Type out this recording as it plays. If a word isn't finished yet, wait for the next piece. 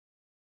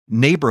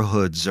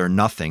Neighborhoods are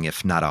nothing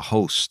if not a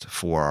host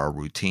for our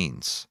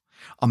routines.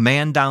 A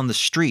man down the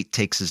street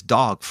takes his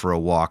dog for a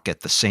walk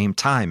at the same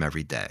time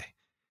every day.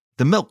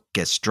 The milk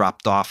gets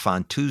dropped off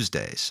on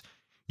Tuesdays.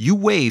 You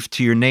wave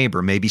to your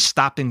neighbor, maybe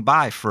stopping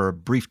by for a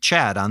brief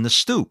chat on the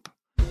stoop.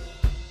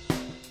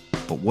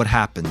 But what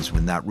happens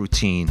when that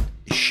routine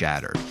is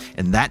shattered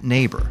and that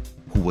neighbor,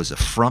 who was a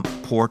front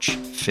porch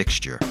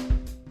fixture,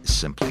 is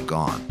simply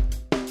gone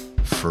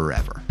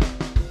forever?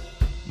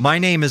 My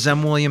name is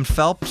M. William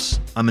Phelps.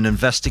 I'm an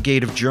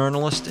investigative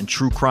journalist and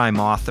true crime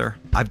author.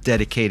 I've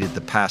dedicated the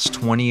past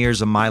 20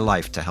 years of my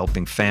life to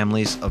helping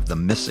families of the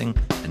missing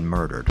and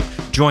murdered.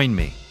 Join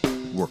me.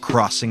 We're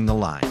crossing the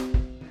line.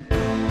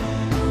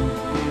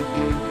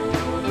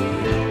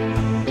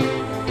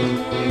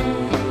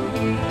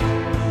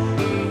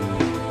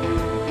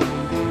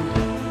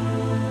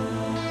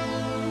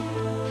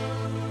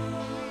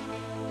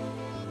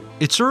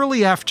 It's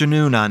early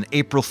afternoon on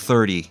April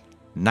 30,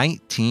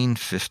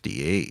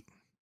 1958.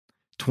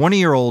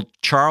 20-year-old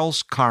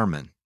Charles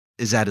Carman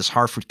is at his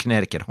Hartford,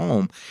 Connecticut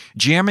home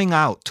jamming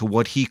out to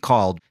what he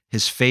called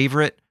his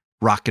favorite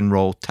rock and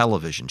roll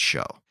television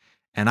show.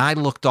 And I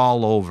looked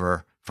all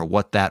over for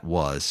what that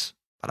was,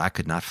 but I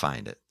could not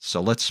find it. So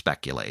let's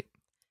speculate.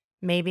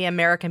 Maybe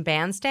American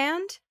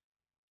Bandstand?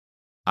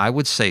 I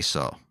would say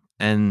so.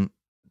 And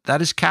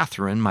that is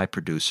Catherine, my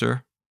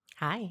producer.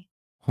 Hi.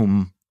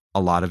 Whom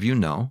a lot of you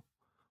know,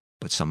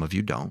 but some of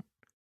you don't.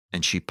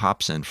 And she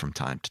pops in from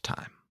time to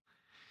time.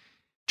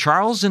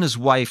 Charles and his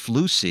wife,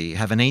 Lucy,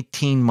 have an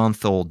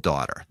 18-month-old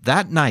daughter.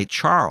 That night,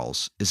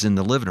 Charles is in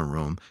the living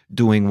room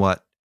doing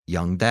what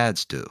young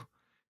dads do,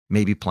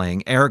 maybe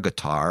playing air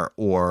guitar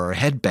or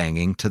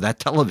headbanging to that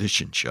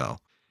television show.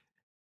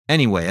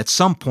 Anyway, at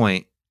some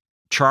point,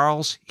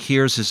 Charles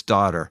hears his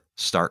daughter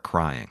start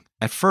crying.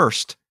 At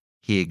first,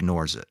 he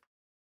ignores it.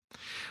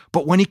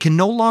 But when he can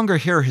no longer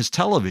hear his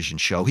television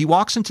show, he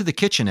walks into the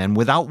kitchen and,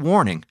 without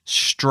warning,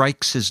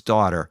 strikes his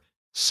daughter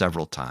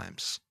several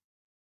times.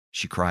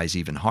 She cries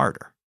even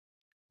harder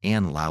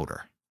and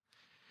louder.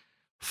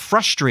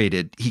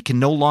 Frustrated, he can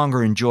no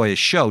longer enjoy his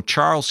show.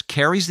 Charles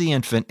carries the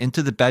infant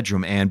into the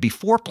bedroom and,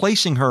 before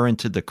placing her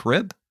into the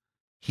crib,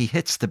 he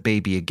hits the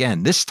baby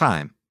again, this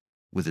time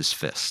with his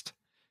fist.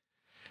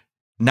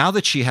 Now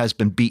that she has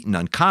been beaten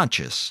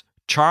unconscious,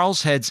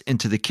 Charles heads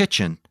into the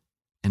kitchen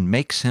and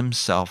makes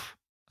himself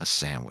a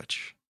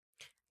sandwich.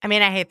 I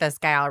mean, I hate this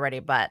guy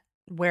already, but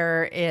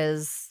where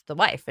is the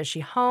wife? Is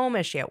she home?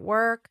 Is she at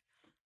work?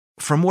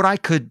 From what I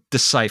could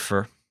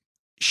decipher,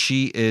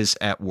 she is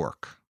at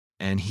work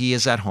and he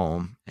is at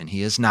home and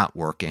he is not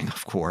working,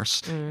 of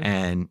course,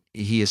 and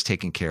he is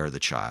taking care of the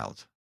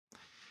child.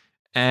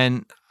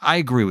 And I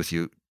agree with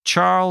you.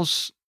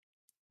 Charles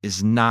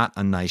is not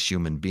a nice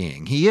human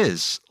being. He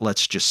is,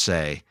 let's just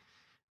say,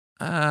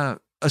 a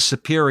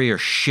superior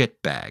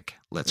shitbag,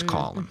 let's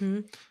call him. Mm-hmm.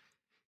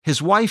 His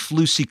wife,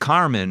 Lucy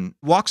Carman,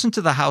 walks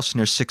into the house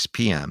near 6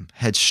 p.m.,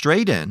 heads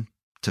straight in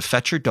to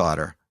fetch her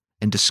daughter,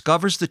 and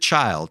discovers the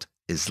child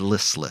is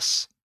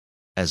listless,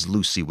 as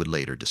Lucy would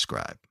later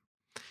describe.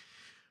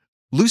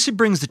 Lucy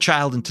brings the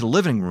child into the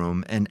living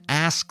room and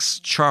asks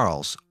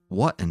Charles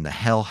what in the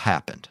hell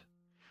happened.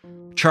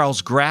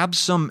 Charles grabs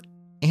some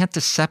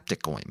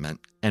antiseptic ointment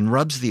and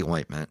rubs the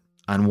ointment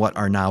on what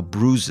are now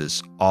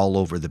bruises all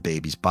over the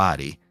baby's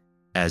body,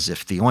 as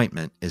if the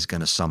ointment is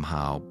going to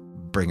somehow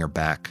bring her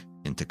back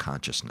into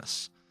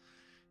consciousness.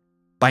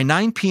 By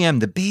 9 p.m.,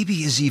 the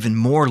baby is even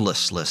more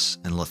listless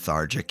and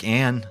lethargic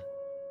and,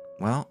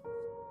 well,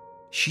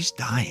 she's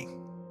dying.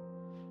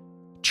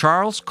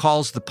 Charles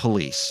calls the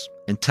police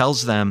and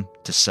tells them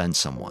to send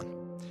someone.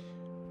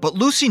 But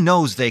Lucy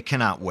knows they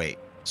cannot wait,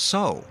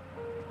 so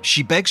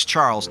she begs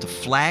Charles to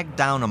flag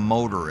down a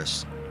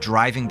motorist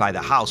driving by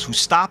the house who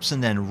stops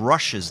and then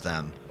rushes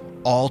them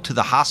all to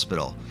the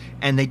hospital.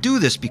 And they do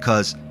this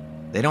because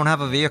they don't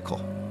have a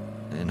vehicle.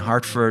 In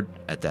Hartford,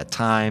 at that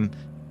time,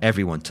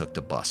 everyone took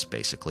the bus,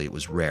 basically. It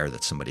was rare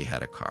that somebody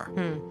had a car.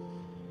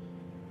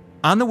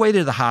 On the way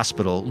to the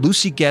hospital,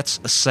 Lucy gets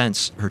a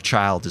sense her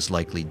child is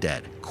likely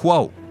dead.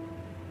 Quote,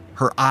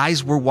 her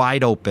eyes were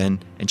wide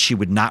open and she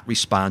would not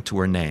respond to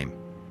her name.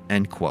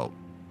 End quote.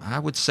 I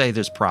would say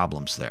there's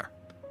problems there.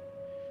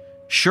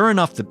 Sure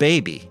enough, the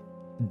baby,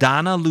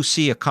 Donna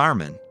Lucia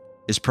Carman,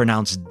 is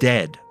pronounced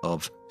dead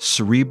of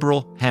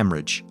cerebral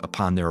hemorrhage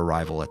upon their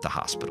arrival at the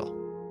hospital.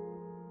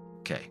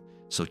 Okay,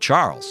 so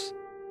Charles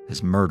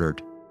has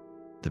murdered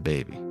the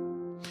baby.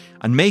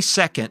 On May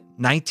 2nd,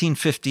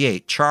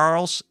 1958,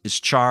 Charles is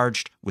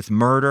charged with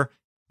murder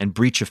and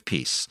breach of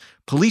peace.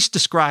 Police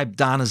described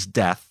Donna's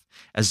death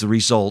as the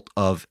result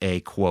of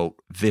a, quote,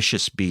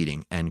 vicious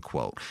beating, end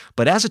quote.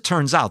 But as it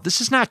turns out, this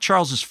is not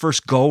Charles's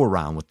first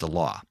go-around with the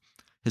law.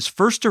 His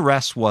first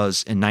arrest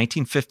was in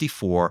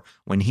 1954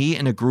 when he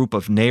and a group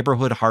of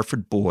neighborhood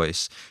Hartford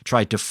boys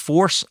tried to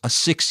force a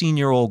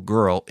 16-year-old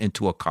girl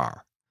into a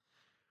car.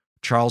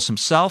 Charles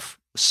himself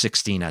was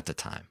 16 at the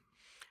time.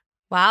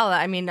 Wow.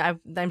 I mean,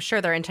 I'm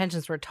sure their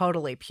intentions were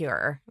totally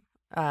pure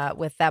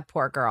with that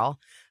poor girl.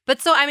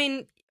 But so, I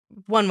mean,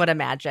 one would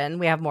imagine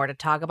we have more to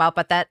talk about,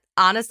 but that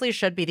honestly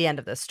should be the end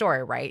of this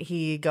story, right?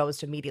 He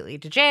goes immediately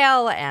to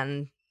jail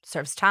and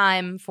serves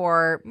time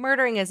for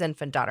murdering his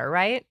infant daughter,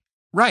 right?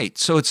 Right.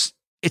 So it's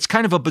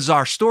kind of a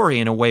bizarre story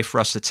in a way for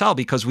us to tell,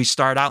 because we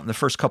start out in the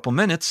first couple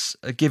minutes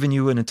giving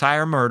you an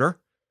entire murder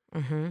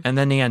and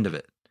then the end of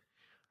it.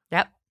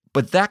 Yep.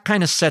 But that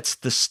kind of sets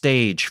the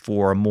stage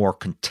for a more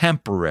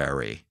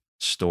contemporary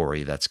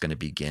story that's going to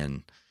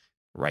begin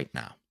right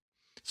now.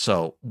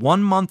 So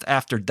 1 month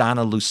after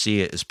Donna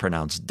Lucia is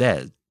pronounced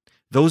dead,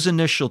 those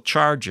initial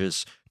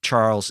charges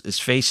Charles is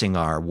facing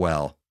are,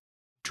 well,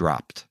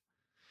 dropped.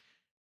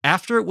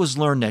 After it was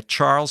learned that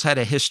Charles had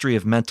a history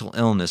of mental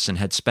illness and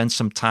had spent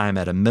some time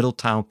at a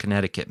Middletown,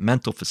 Connecticut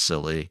mental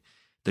facility,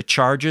 the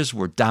charges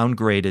were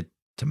downgraded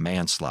to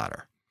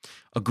manslaughter.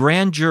 A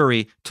grand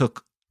jury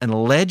took an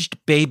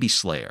alleged baby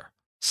slayer,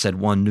 said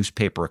one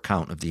newspaper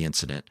account of the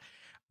incident,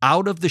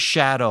 out of the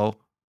shadow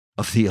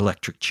of the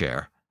electric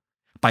chair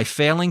by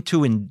failing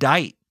to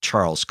indict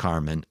Charles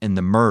Carman in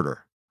the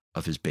murder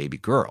of his baby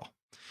girl.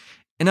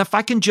 And if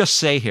I can just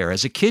say here,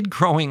 as a kid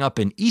growing up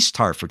in East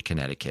Hartford,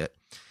 Connecticut,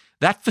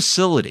 that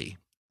facility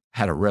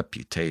had a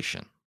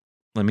reputation.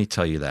 Let me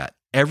tell you that.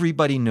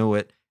 Everybody knew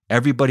it,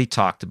 everybody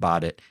talked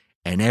about it,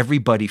 and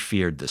everybody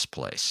feared this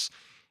place.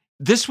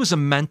 This was a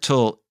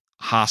mental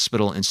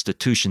hospital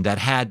institution that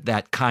had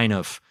that kind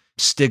of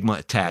stigma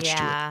attached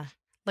to it.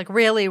 Like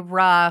really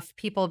rough,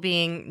 people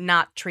being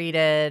not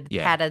treated,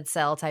 Yeah. padded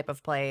cell type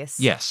of place.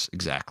 Yes,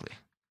 exactly.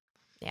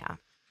 Yeah.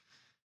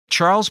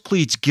 Charles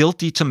pleads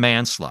guilty to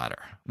manslaughter.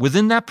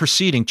 Within that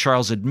proceeding,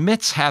 Charles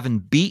admits having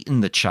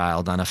beaten the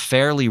child on a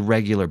fairly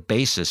regular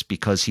basis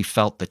because he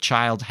felt the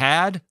child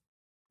had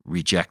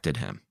rejected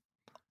him.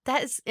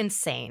 That is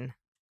insane.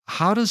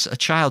 How does a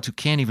child who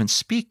can't even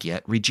speak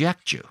yet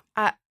reject you?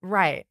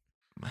 Right.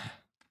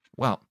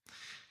 Well,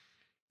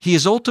 he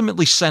is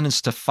ultimately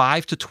sentenced to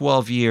 5 to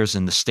 12 years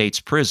in the state's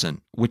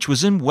prison, which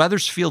was in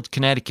Wethersfield,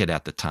 Connecticut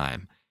at the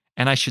time.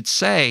 And I should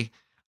say,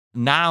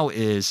 now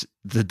is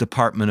the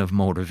Department of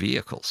Motor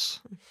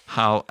Vehicles.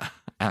 How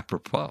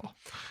apropos.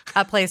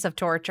 A place of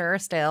torture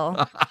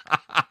still.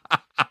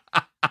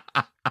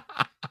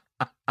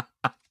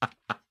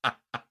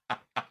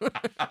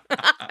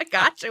 I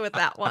got you with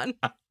that one.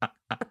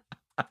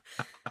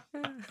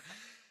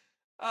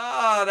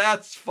 Oh,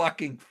 that's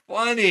fucking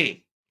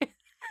funny.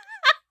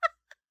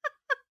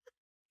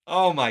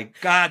 Oh my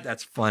God,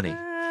 that's funny.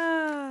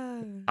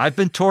 I've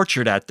been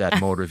tortured at that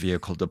motor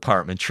vehicle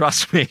department,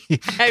 trust me.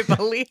 I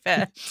believe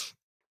it.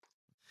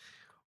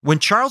 When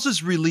Charles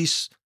is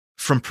released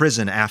from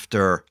prison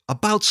after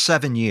about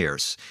 7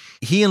 years,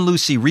 he and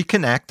Lucy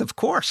reconnect, of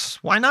course.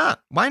 Why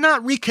not? Why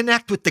not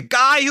reconnect with the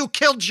guy who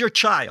killed your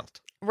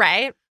child?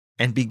 Right.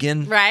 And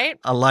begin Right.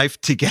 a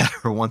life together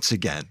once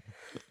again.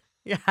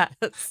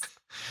 Yes.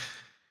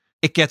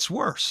 It gets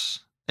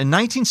worse. In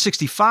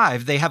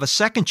 1965, they have a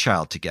second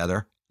child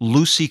together,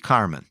 Lucy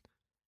Carman.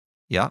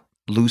 Yep,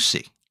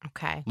 Lucy.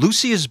 Okay.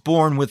 Lucy is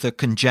born with a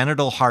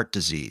congenital heart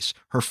disease.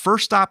 Her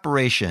first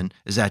operation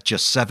is at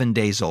just 7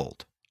 days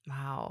old.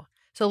 Wow.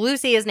 So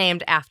Lucy is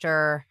named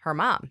after her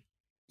mom.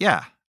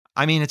 Yeah.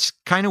 I mean, it's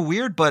kind of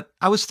weird, but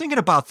I was thinking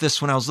about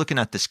this when I was looking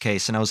at this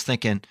case, and I was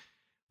thinking,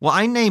 well,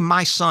 I named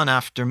my son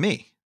after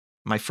me,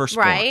 my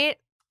firstborn. Right.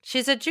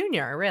 She's a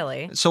junior,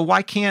 really. So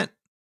why can't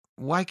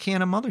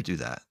a mother do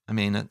that? I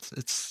mean,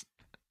 it's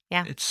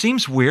Yeah. It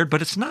seems weird,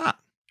 but it's not.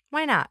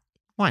 Why not?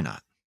 Why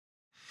not?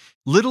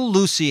 Little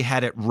Lucy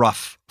had it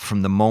rough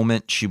from the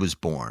moment she was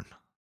born.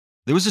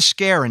 There was a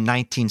scare in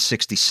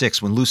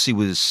 1966 when Lucy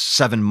was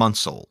 7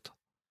 months old.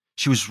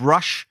 She was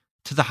rushed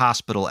to the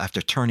hospital after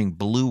turning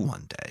blue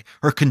one day.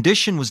 Her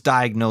condition was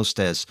diagnosed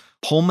as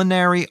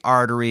pulmonary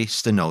artery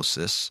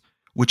stenosis,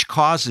 which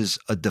causes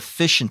a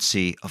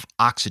deficiency of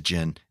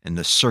oxygen in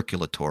the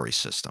circulatory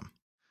system.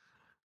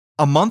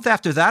 A month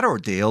after that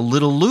ordeal,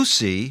 little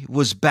Lucy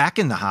was back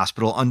in the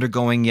hospital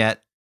undergoing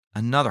yet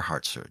another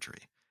heart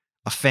surgery.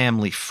 A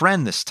family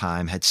friend this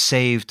time had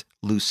saved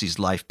Lucy's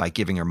life by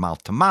giving her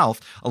mouth to mouth,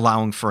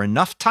 allowing for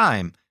enough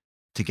time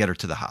to get her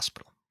to the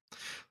hospital.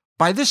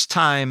 By this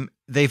time,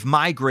 they've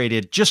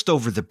migrated just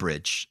over the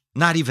bridge,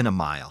 not even a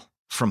mile,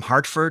 from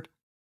Hartford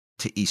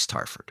to East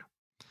Hartford,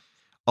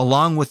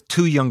 along with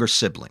 2 younger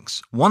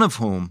siblings, one of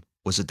whom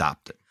was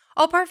adopted.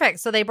 Oh, perfect.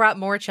 So they brought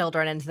more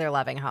children into their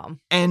loving home.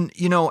 And,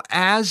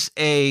 as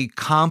a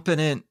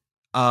competent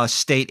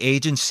state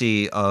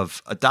agency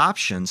of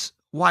adoptions,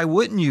 why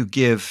wouldn't you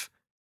give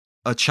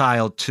a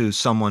child to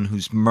someone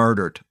who's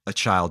murdered a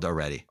child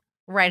already?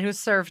 Right. Who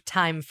served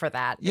time for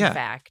that, Yeah. in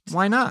fact.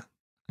 Why not?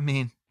 I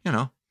mean,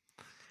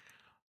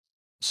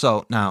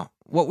 So now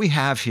what we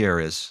have here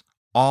is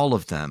all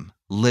of them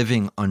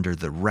living under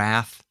the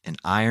wrath and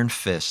iron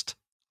fist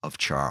of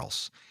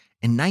Charles.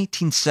 In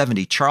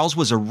 1970, Charles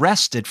was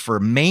arrested for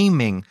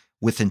maiming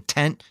with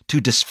intent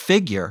to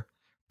disfigure,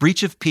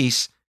 breach of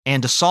peace,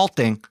 and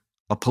assaulting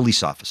a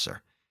police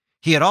officer.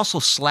 He had also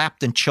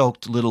slapped and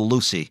choked little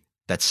Lucy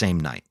that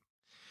same night.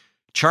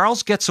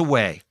 Charles gets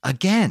away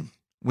again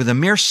with a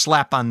mere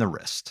slap on the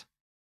wrist.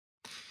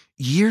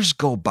 Years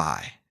go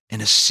by,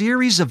 and a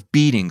series of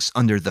beatings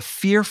under the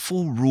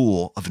fearful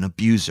rule of an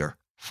abuser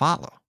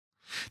follow.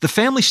 The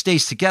family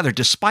stays together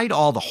despite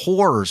all the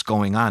horrors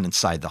going on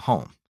inside the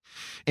home.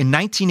 In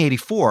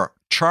 1984,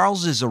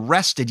 Charles is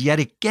arrested yet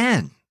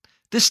again,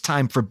 this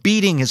time for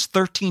beating his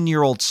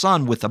 13-year-old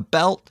son with a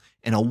belt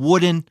and a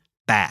wooden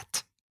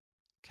bat.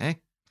 Okay?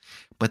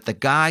 But the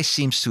guy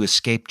seems to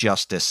escape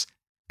justice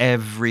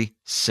every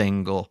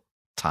single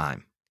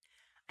time.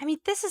 I mean,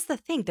 this is the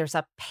thing. There's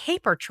a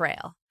paper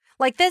trail.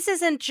 Like, this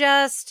isn't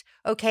just,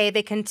 okay,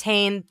 they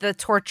contain the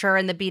torture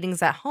and the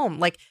beatings at home.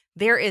 Like,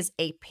 there is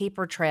a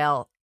paper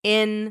trail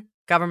in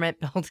government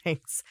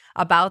buildings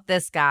about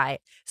this guy.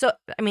 So,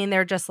 I mean,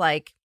 they're just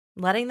like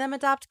letting them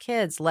adopt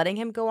kids, letting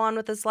him go on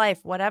with his life,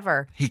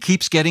 whatever. He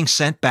keeps getting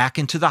sent back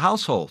into the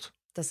household.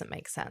 Doesn't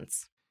make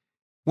sense.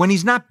 When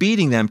he's not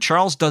beating them,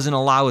 Charles doesn't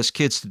allow his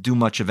kids to do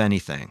much of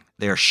anything.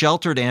 They are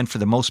sheltered and, for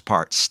the most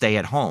part, stay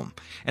at home.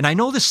 And I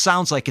know this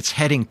sounds like it's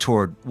heading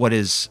toward what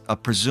is a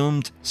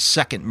presumed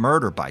second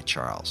murder by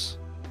Charles.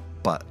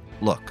 But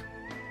look,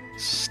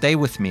 stay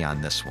with me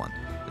on this one.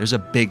 There's a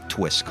big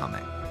twist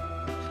coming.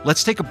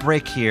 Let's take a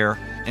break here,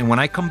 and when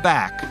I come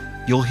back,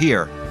 you'll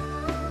hear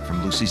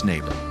from Lucy's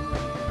neighbor.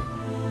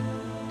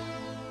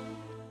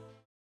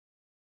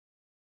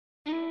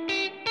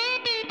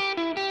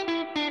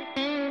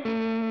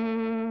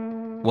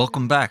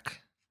 Welcome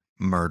back,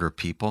 murder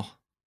people.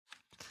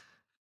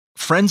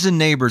 Friends and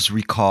neighbors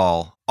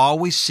recall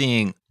always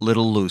seeing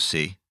little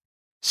Lucy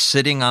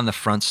sitting on the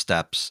front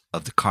steps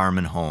of the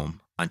Carmen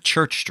home on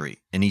Church Street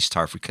in East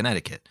Hartford,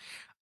 Connecticut.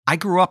 I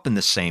grew up in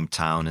the same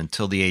town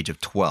until the age of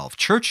 12.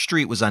 Church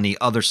Street was on the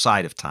other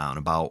side of town,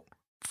 about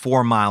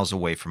 4 miles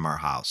away from our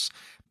house.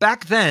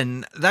 Back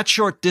then, that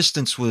short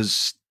distance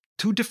was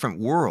two different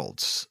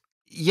worlds.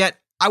 Yet,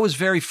 I was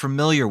very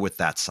familiar with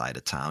that side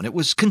of town. It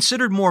was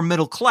considered more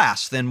middle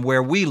class than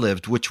where we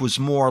lived, which was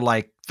more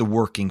like the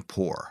working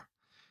poor.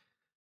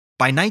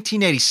 By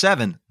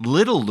 1987,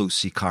 little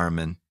Lucy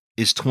Carmen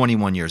is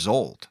 21 years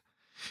old.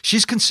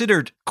 She's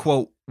considered,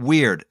 quote,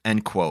 weird,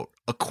 end quote,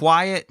 a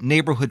quiet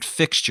neighborhood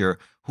fixture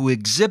who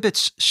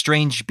exhibits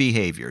strange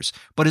behaviors,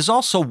 but is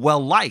also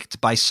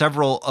well-liked by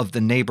several of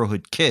the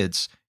neighborhood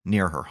kids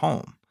near her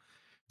home.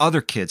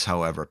 Other kids,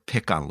 however,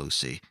 pick on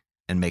Lucy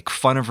and make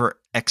fun of her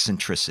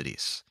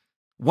eccentricities.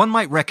 One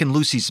might reckon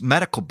Lucy's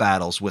medical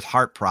battles with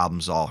heart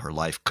problems all her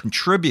life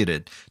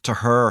contributed to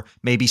her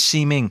maybe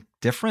seeming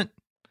different,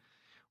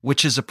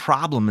 which is a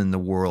problem in the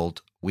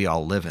world we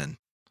all live in.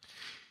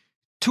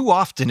 Too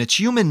often, it's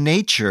human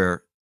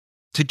nature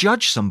to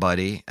judge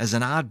somebody as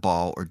an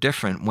oddball or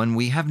different when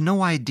we have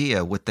no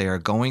idea what they are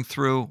going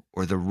through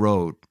or the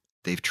road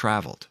they've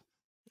traveled.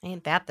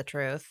 Ain't that the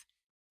truth?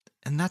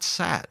 And that's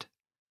sad.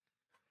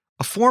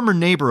 A former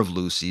neighbor of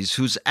Lucy's,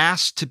 who's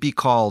asked to be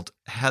called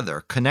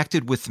Heather,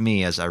 connected with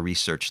me as I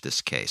researched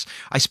this case.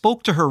 I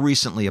spoke to her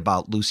recently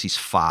about Lucy's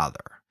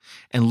father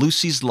and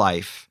Lucy's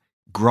life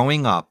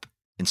growing up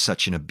in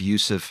such an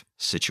abusive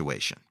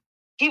situation.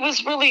 He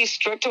was really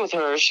strict with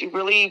her. She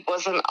really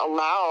wasn't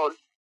allowed,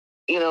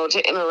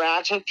 to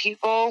interact with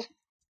people.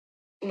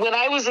 When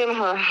I was in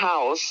her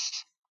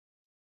house,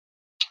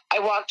 I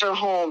walked her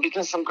home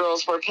because some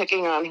girls were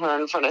picking on her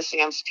in front of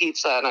Sam's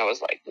Pizza, and I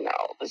was like, no,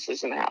 this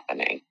isn't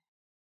happening.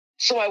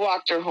 So I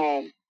walked her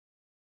home,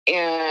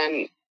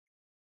 and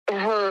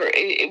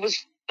it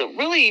was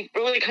really,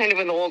 really kind of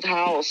an old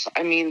house.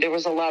 I mean, there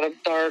was a lot of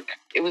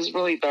it was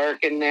really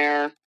dark in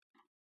there,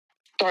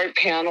 dark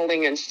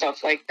paneling and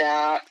stuff like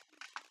that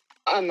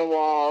on the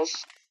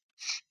walls.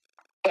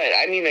 But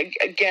I mean,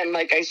 again,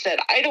 like I said,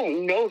 I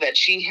don't know that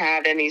she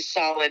had any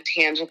solid,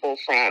 tangible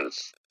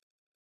friends.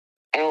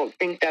 I don't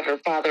think that her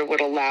father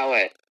would allow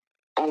it.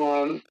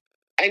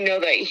 I know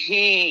that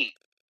he,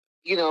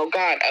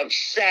 got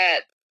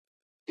upset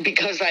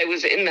because I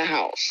was in the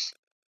house.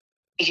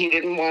 He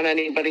didn't want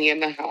anybody in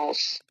the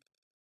house.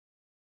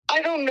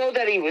 I don't know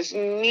that he was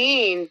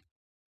mean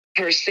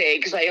per se,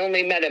 because I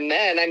only met him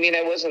then. I mean,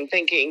 I wasn't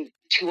thinking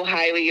too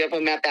highly of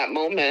him at that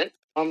moment.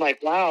 I'm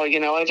like, wow,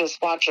 I just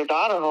watched your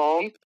daughter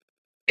home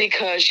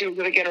because she was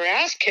going to get her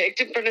ass kicked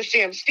in front of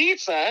Sam's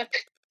Pizza,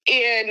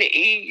 and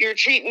you're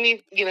treating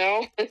me,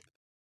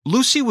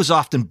 Lucy was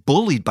often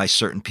bullied by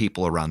certain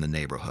people around the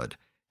neighborhood.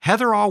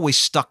 Heather always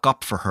stuck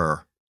up for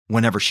her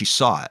whenever she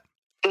saw it.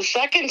 The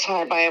second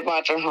time I had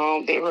watched her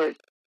home, they were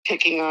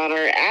picking on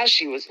her as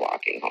she was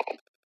walking home.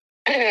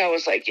 And I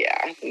was like,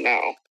 yeah,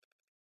 no.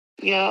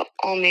 Yeah,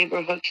 all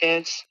neighborhood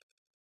kids.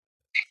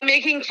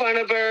 Making fun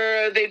of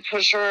her, they'd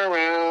push her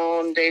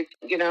around, they'd,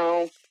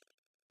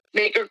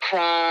 make her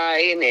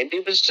cry, and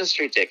it was just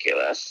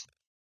ridiculous.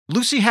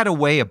 Lucy had a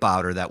way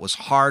about her that was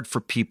hard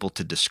for people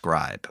to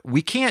describe.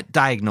 We can't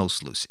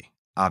diagnose Lucy,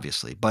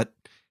 obviously, but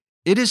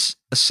it is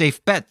a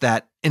safe bet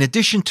that in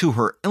addition to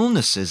her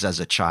illnesses as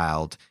a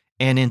child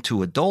and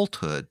into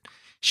adulthood,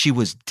 she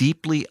was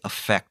deeply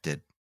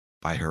affected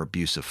by her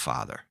abusive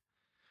father.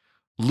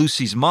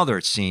 Lucy's mother,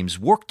 it seems,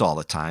 worked all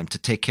the time to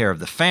take care of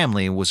the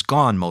family and was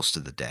gone most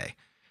of the day.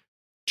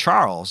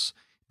 Charles,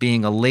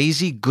 being a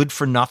lazy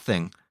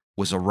good-for-nothing,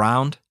 was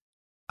around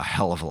a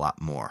hell of a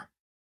lot more.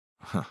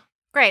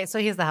 Great. So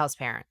he's the house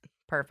parent.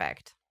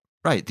 Perfect.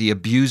 Right. The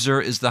abuser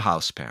is the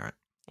house parent.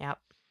 Yep.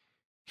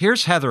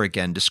 Here's Heather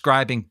again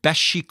describing best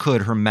she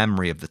could her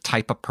memory of the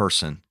type of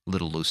person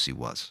little Lucy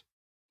was.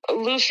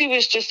 Lucy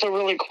was just a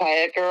really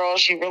quiet girl.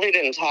 She really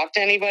didn't talk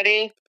to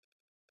anybody.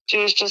 She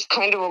was just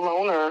kind of a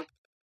loner.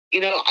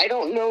 I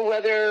don't know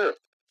whether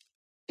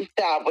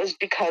that was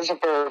because of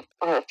her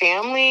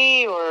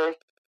family or,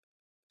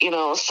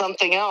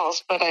 something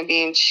else. But I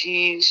mean,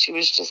 she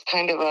was just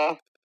kind of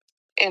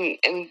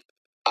an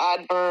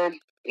odd bird.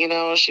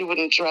 She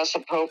wouldn't dress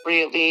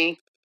appropriately.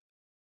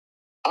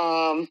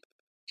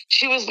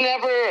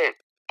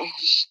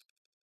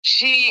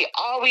 She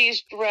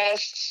always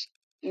dressed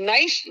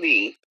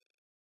nicely.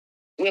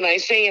 When I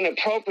say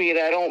inappropriate,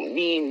 I don't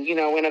mean,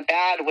 in a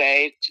bad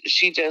way.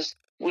 She just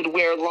would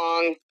wear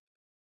long,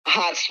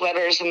 hot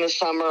sweaters in the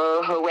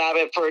summer, her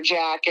rabbit fur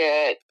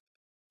jacket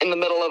in the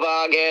middle of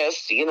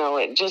August,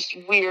 just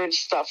weird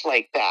stuff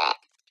like that.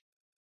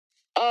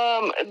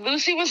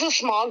 Lucy was a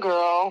small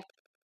girl.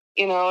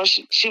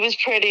 She was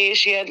pretty.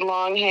 She had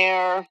long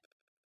hair.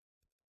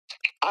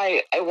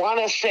 I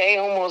want to say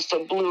almost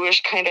a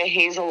bluish kind of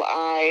hazel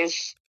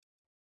eyes.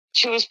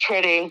 She was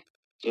pretty.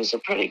 She was a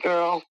pretty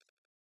girl.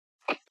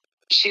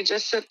 She'd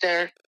just sit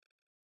there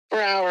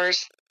for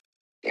hours.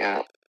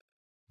 Yeah.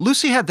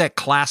 Lucy had that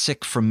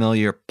classic,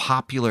 familiar,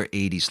 popular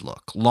 80s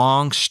look.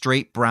 Long,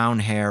 straight brown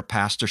hair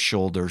past her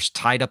shoulders,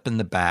 tied up in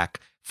the back,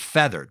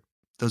 feathered.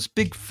 Those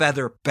big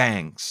feather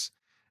bangs,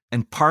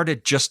 and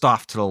parted just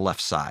off to the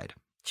left side.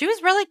 She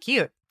was really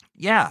cute.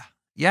 Yeah.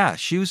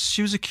 She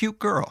was a cute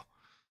girl.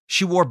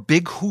 She wore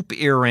big hoop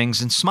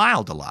earrings and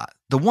smiled a lot.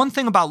 The one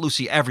thing about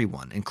Lucy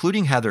everyone,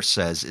 including Heather,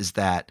 says is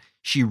that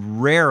she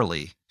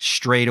rarely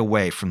strayed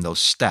away from those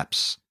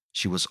steps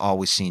she was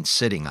always seen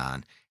sitting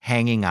on,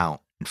 hanging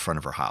out in front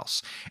of her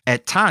house.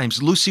 At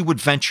times, Lucy would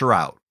venture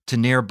out to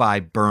nearby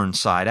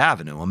Burnside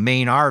Avenue, a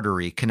main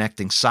artery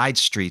connecting side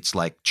streets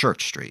like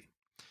Church Street.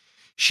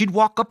 She'd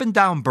walk up and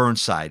down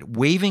Burnside,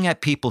 waving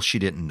at people she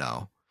didn't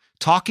know,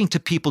 talking to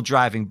people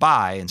driving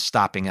by and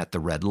stopping at the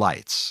red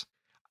lights.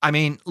 I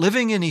mean,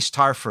 living in East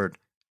Hartford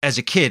as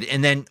a kid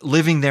and then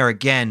living there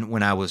again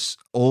when I was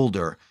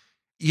older,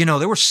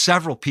 there were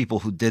several people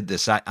who did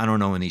this. I don't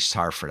know in East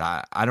Hartford.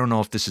 I don't know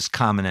if this is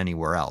common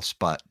anywhere else,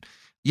 but,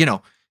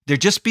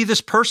 there'd just be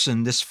this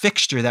person, this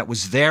fixture that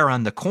was there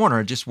on the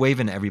corner, just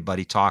waving at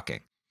everybody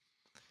talking.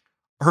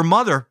 Her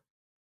mother,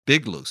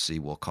 Big Lucy,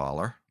 we'll call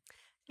her.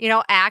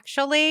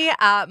 Actually,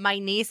 my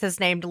niece is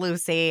named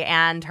Lucy,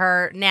 and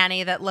her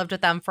nanny that lived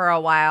with them for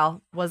a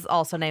while was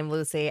also named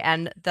Lucy,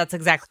 and that's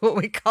exactly what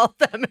we called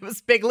them. It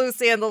was Big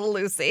Lucy and Little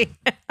Lucy.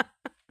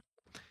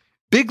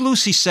 Big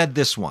Lucy said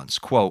this once,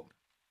 quote,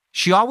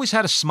 "She always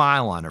had a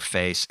smile on her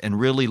face and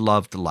really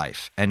loved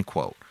life," end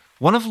quote.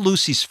 One of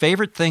Lucy's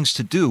favorite things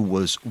to do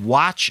was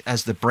watch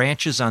as the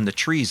branches on the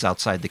trees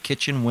outside the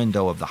kitchen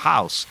window of the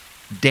house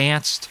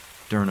danced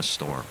during a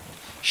storm.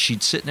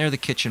 She'd sit near the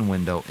kitchen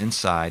window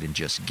inside and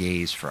just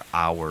gaze for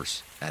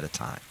hours at a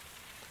time.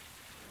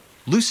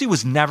 Lucy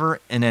was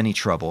never in any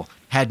trouble,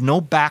 had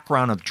no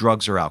background of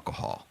drugs or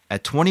alcohol.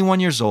 At 21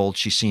 years old,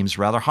 she seems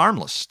rather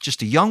harmless,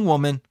 just a young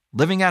woman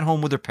living at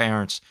home with her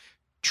parents,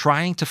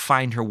 trying to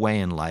find her way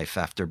in life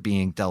after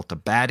being dealt a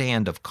bad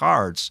hand of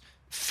cards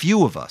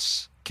few of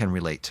us can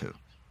relate to.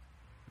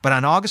 But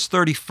on August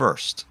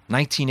 31st,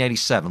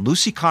 1987,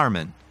 Lucy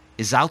Carmen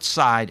is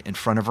outside in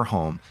front of her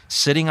home,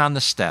 sitting on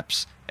the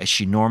steps as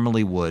she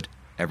normally would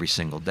every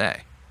single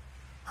day.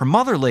 Her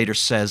mother later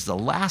says the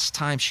last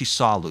time she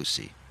saw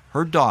Lucy,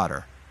 her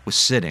daughter was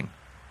sitting,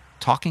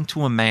 talking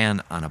to a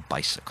man on a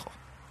bicycle.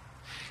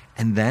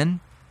 And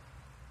then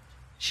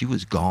she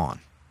was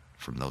gone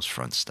from those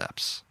front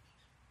steps.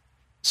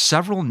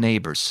 Several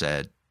neighbors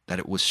said that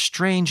it was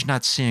strange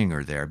not seeing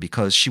her there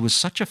because she was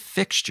such a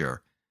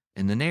fixture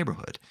in the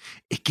neighborhood.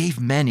 It gave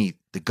many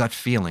the gut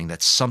feeling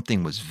that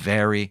something was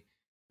very,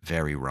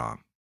 very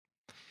wrong.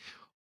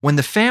 When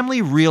the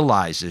family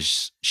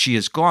realizes she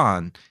is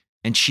gone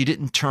and she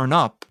didn't turn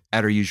up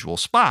at her usual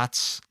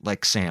spots,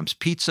 like Sam's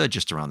Pizza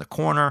just around the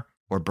corner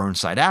or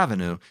Burnside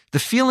Avenue, the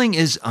feeling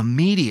is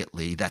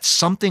immediately that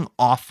something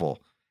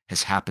awful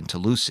has happened to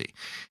Lucy,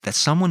 that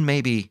someone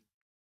maybe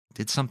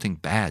did something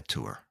bad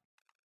to her.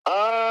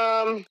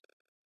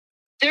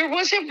 There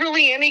wasn't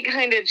really any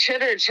kind of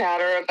chitter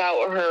chatter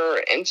about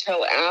her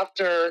until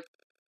after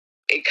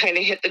it kind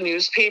of hit the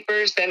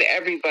newspapers. Then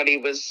everybody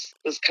was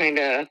kind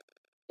of,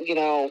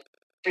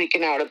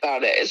 freaking out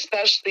about it,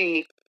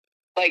 especially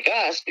like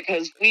us,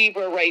 because we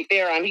were right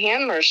there on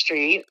Hanmer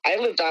Street. I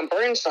lived on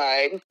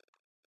Burnside.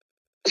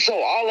 So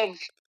all of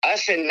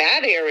us in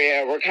that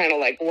area were kind of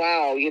like,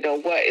 wow,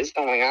 what is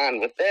going on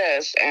with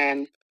this?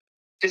 And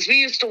because we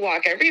used to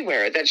walk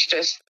everywhere. That's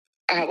just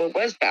how it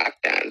was back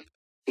then,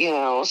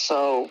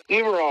 so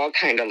we were all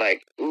kind of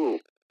like, ooh,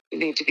 you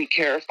need to be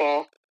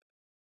careful.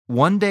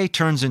 One day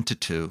turns into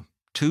two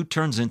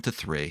turns into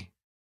three.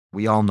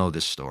 We all know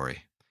this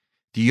story.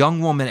 The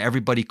young woman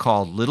everybody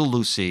called Little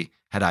Lucy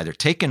had either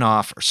taken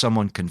off or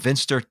someone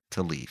convinced her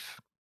to leave.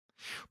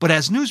 But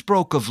as news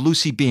broke of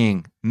Lucy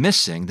being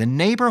missing, the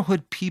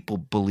neighborhood people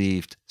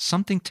believed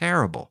something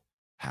terrible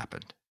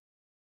happened.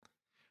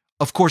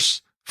 Of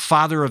course,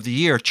 Father of the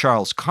Year,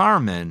 Charles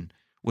Carman,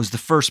 was the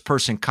first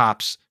person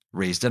cops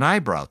raised an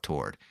eyebrow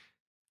toward.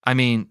 I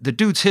mean, the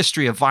dude's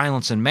history of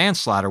violence and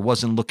manslaughter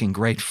wasn't looking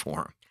great for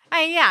him.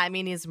 I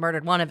mean, he's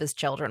murdered one of his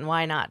children.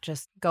 Why not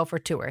just go for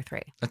 2 or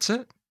 3? That's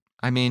it.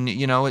 I mean,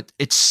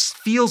 it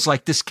feels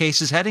like this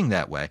case is heading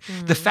that way.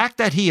 Mm-hmm. The fact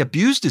that he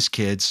abused his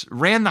kids,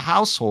 ran the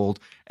household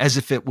as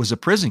if it was a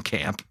prison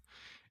camp,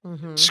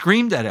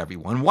 screamed at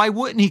everyone. Why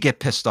wouldn't he get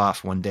pissed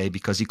off one day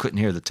because he couldn't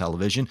hear the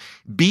television,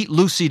 beat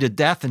Lucy to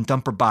death and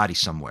dump her body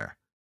somewhere?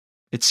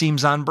 It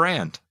seems on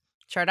brand.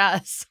 Sure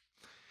does.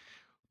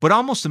 But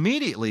almost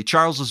immediately,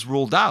 Charles is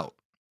ruled out.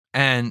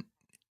 And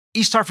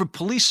East Hartford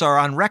police are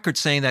on record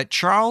saying that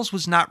Charles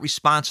was not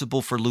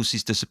responsible for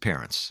Lucy's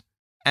disappearance.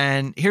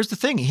 And here's the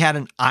thing. He had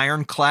an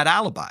ironclad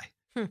alibi.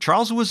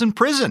 Charles was in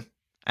prison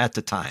at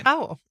the time.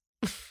 Oh.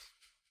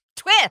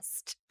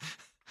 Twist.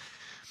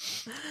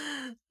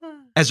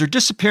 As her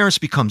disappearance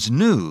becomes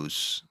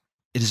news,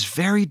 it is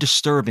very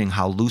disturbing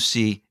how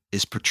Lucy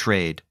is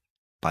portrayed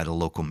by the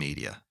local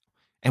media.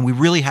 And we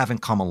really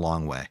haven't come a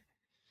long way.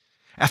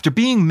 After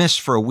being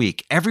missed for a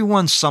week,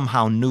 everyone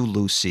somehow knew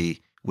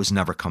Lucy was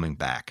never coming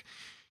back.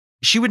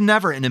 She would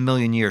never in a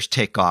million years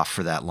take off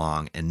for that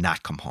long and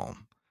not come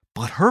home.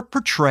 But her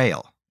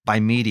portrayal by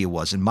media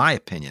was, in my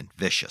opinion,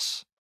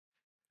 vicious.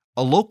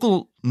 A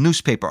local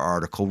newspaper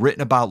article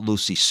written about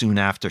Lucy soon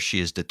after she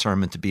is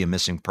determined to be a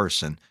missing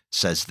person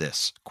says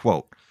this,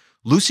 quote,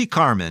 Lucy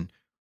Carman,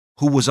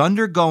 who was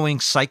undergoing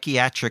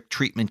psychiatric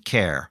treatment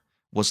care,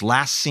 was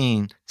last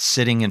seen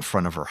sitting in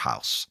front of her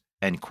house,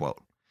 end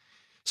quote.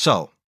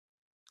 So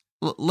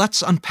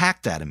let's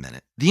unpack that a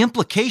minute. The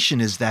implication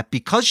is that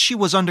because she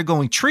was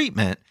undergoing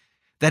treatment,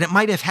 that it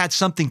might have had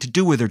something to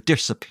do with her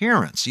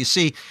disappearance. You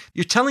see,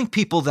 you're telling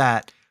people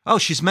that, oh,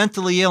 she's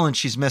mentally ill and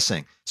she's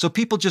missing. So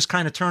people just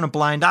kind of turn a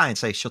blind eye and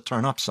say she'll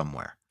turn up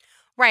somewhere.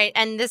 Right.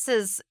 And this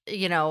is,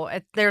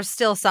 there's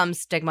still some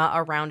stigma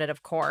around it,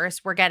 of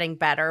course. We're getting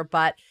better,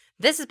 but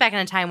this is back in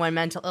a time when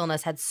mental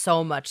illness had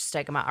so much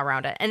stigma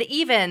around it. And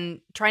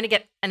even trying to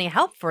get any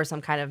help for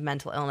some kind of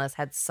mental illness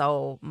had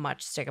so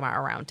much stigma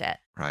around it.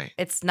 Right.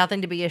 It's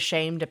nothing to be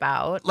ashamed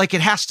about. Like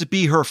it has to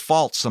be her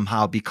fault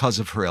somehow because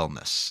of her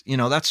illness.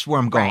 That's where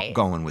I'm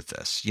going with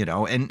this,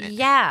 And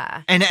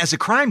yeah. And as a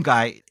crime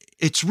guy,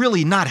 it's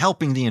really not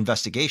helping the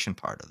investigation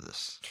part of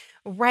this.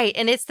 Right.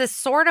 And it's this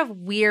sort of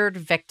weird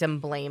victim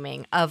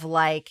blaming of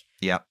like,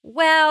 yep.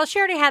 Well, she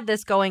already had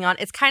this going on.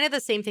 It's kind of the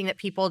same thing that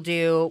people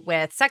do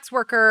with sex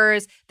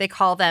workers. They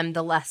call them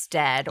the less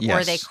dead, yes.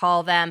 Or they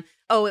call them,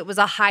 oh, it was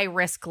a high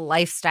risk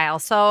lifestyle.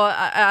 So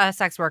a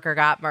sex worker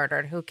got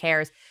murdered. Who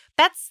cares?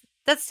 That's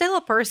still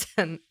a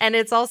person. And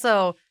it's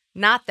also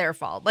not their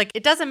fault. Like,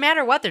 it doesn't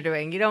matter what they're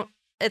doing.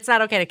 It's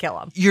not okay to kill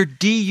them. You're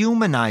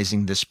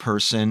dehumanizing this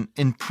person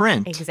in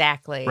print.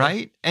 Exactly.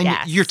 Right? And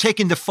yes. You're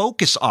taking the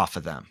focus off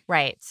of them.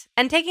 Right.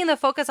 And taking the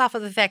focus off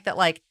of the fact that,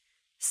 like,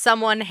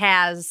 someone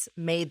has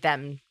made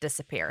them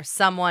disappear.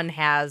 Someone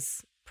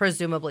has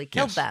presumably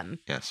killed them.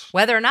 Yes.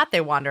 Whether or not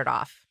they wandered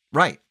off.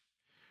 Right.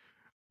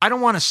 I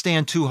don't want to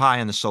stand too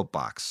high on the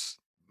soapbox.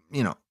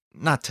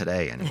 Not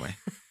today anyway.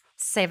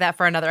 Save that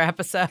for another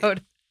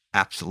episode.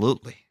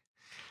 Absolutely.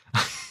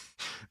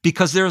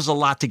 Because there's a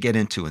lot to get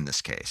into in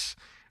this case.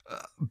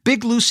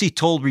 Big Lucy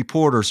told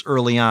reporters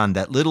early on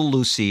that little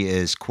Lucy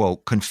is,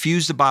 quote,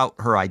 confused about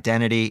her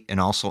identity and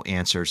also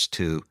answers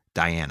to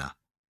Diana.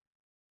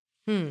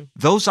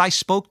 Those I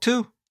spoke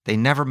to, they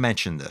never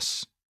mentioned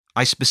this.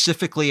 I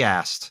specifically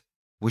asked,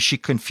 was she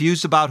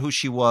confused about who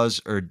she was,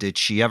 or did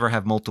she ever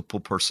have multiple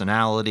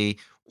personality,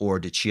 or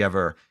did she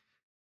ever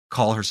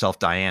call herself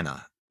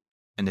Diana?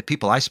 And the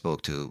people I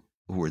spoke to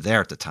who were there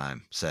at the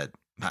time said,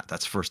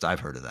 that's the first I've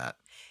heard of that.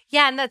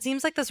 Yeah, and that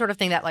seems like the sort of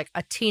thing that like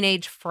a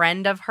teenage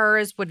friend of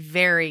hers would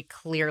very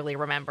clearly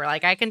remember.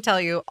 Like I can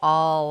tell you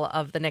all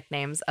of the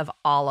nicknames of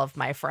all of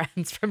my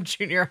friends from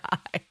junior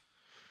high.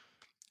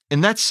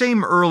 In that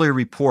same early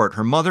report,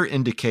 her mother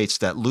indicates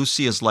that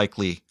Lucy is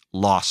likely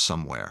lost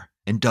somewhere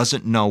and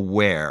doesn't know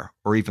where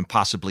or even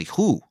possibly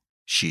who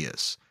she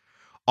is.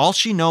 All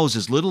she knows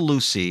is little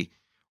Lucy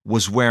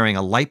was wearing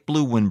a light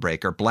blue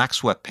windbreaker, black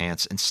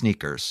sweatpants, and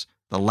sneakers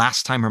the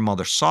last time her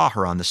mother saw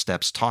her on the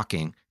steps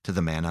talking to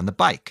the man on the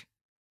bike.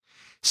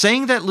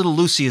 Saying that little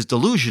Lucy is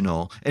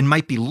delusional and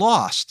might be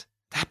lost,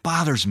 that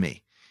bothers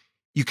me.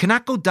 You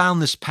cannot go down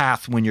this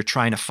path when you're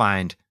trying to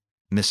find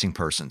missing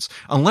persons,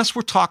 unless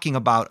we're talking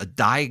about a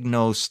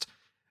diagnosed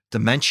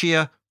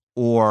dementia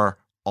or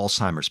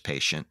Alzheimer's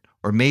patient,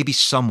 or maybe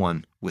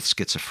someone with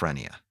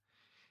schizophrenia.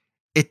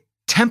 It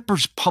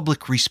tempers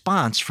public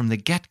response from the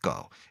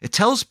get-go. It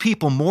tells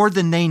people more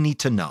than they need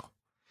to know.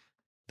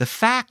 The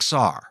facts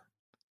are,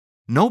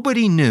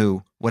 nobody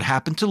knew what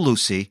happened to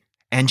Lucy,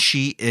 and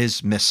she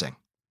is missing.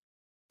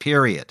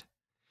 Period.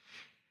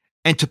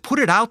 And to put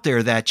it out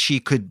there that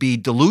she could be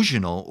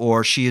delusional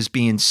or she is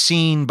being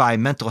seen by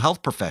mental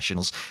health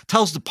professionals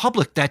tells the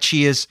public that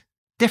she is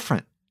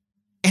different.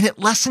 And it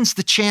lessens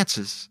the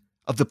chances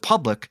of the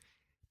public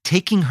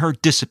taking her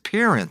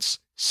disappearance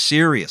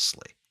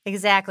seriously.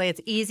 Exactly.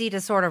 It's easy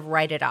to sort of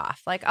write it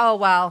off. Like, oh,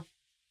 well,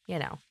 you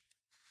know.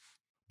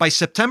 By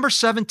September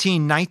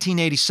 17,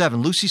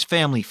 1987, Lucy's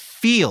family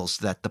feels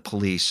that the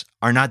police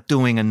are not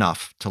doing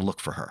enough to look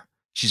for her.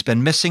 She's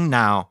been missing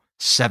now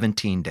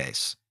 17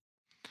 days.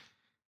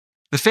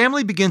 The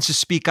family begins to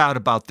speak out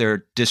about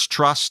their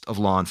distrust of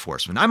law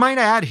enforcement. I might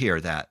add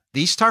here that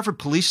the East Hartford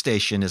Police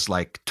Station is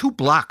like 2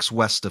 blocks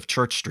west of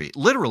Church Street,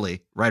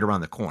 literally right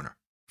around the corner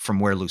from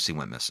where Lucy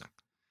went missing.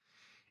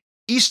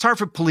 East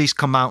Hartford police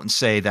come out and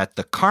say that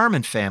the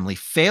Carmen family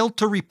failed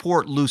to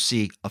report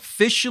Lucy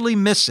officially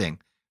missing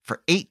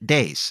for 8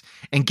 days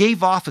and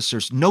gave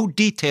officers no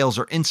details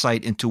or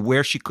insight into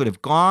where she could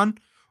have gone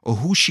or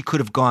who she could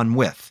have gone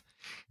with,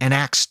 and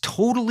acts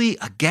totally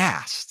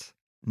aghast.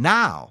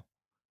 Now,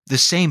 the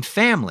same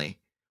family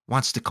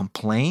wants to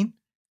complain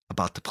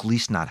about the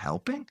police not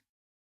helping?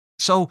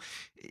 So,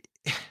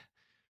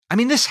 I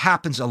mean, this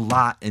happens a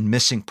lot in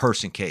missing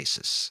person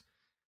cases,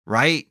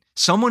 right?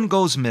 Someone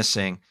goes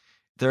missing.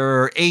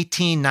 They're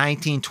 18,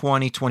 19,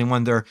 20,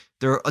 21.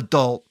 They're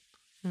adult.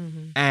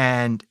 Mm-hmm.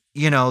 And,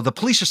 you know, the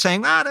police are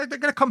saying, they're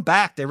going to come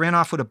back. They ran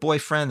off with a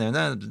boyfriend.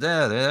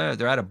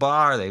 They're at a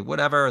bar.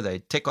 They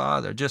take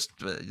off. They're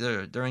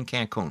in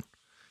Cancun.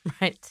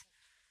 Right.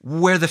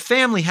 Where the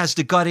family has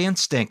the gut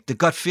instinct, the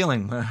gut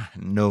feeling,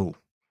 no.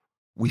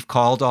 We've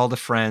called all the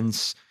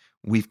friends.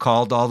 We've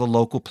called all the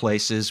local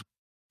places.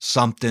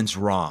 Something's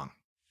wrong.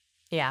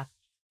 Yeah.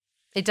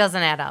 It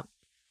doesn't add up.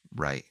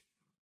 Right.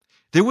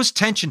 There was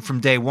tension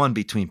from day one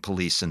between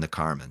police and the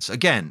Carmens.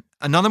 Again,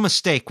 another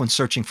mistake when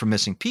searching for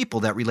missing people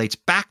that relates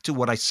back to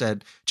what I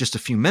said just a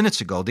few minutes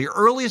ago. The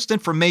earliest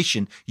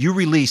information you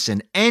release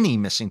in any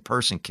missing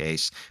person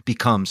case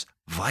becomes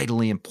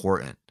vitally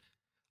important.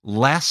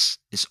 Less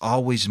is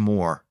always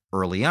more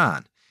early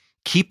on.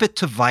 Keep it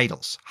to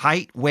vitals: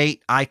 height,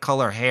 weight, eye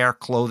color, hair,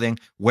 clothing,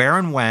 where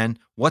and when,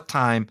 what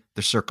time,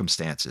 the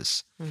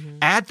circumstances. Mm-hmm.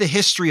 Add the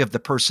history of the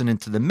person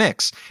into the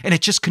mix, and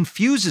it just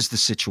confuses the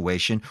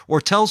situation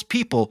or tells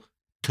people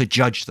to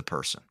judge the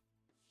person.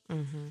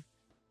 Mm-hmm.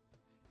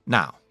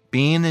 Now,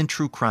 being in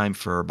true crime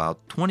for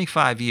about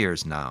 25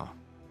 years now,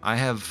 I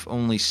have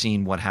only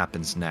seen what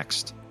happens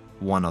next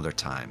one other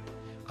time.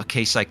 A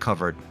case I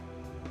covered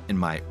in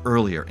my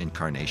earlier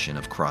incarnation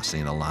of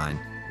Crossing the Line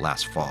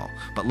last fall.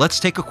 But let's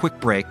take a quick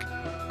break,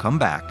 come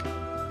back.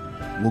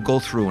 We'll go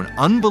through an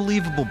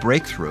unbelievable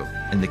breakthrough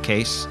in the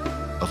case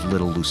of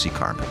little Lucy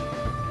Carmen.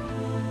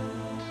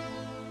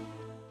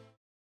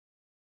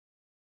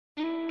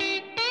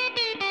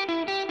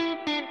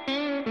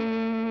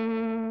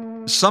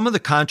 Some of the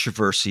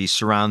controversy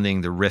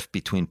surrounding the rift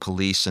between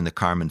police and the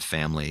Carmen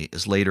family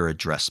is later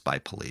addressed by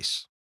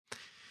police.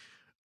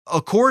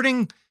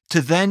 According to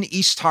then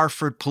East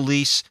Hartford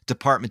Police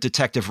Department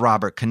Detective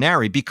Robert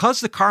Canary, because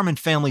the Carmen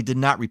family did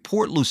not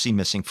report Lucy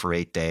missing for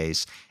 8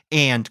 days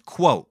and,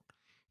 quote,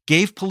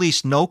 gave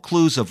police no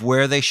clues of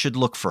where they should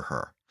look for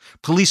her,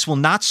 police will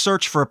not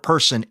search for a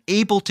person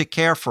able to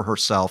care for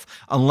herself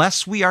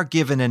unless we are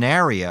given an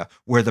area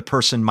where the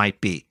person might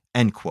be,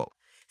 end quote.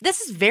 This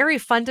is very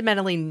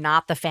fundamentally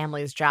not the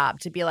family's job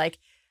to be like,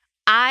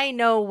 I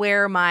know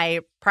where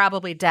my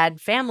probably dead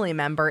family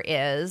member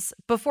is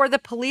before the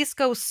police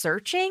go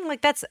searching.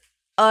 Like, that's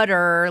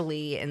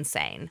utterly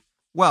insane.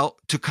 Well,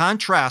 to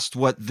contrast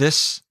what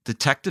this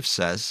detective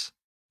says,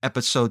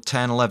 episode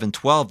 10, 11,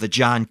 12, the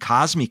John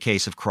Cosme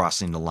case of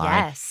Crossing the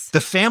Line. Yes. The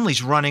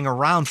family's running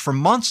around for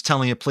months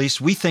telling the police,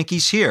 we think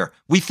he's here.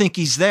 We think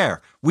he's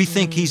there. We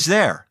think he's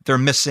there. Their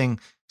missing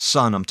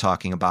son I'm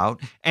talking about.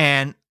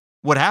 And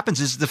what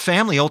happens is the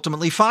family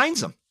ultimately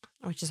finds him.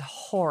 Which is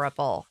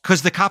horrible.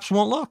 Because the cops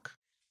won't look.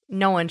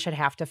 No one should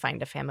have to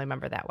find a family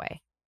member that way.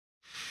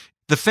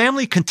 The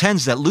family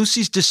contends that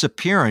Lucy's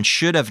disappearance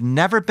should have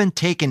never been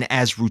taken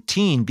as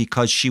routine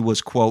because she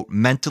was, quote,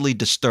 mentally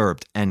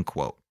disturbed, end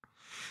quote.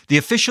 The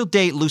official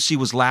date Lucy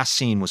was last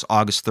seen was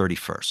August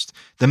 31st.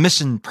 The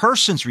missing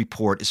persons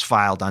report is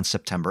filed on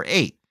September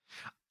 8th.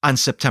 On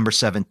September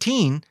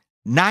 17,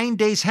 9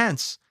 days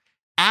hence,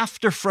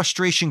 after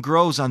frustration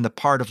grows on the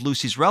part of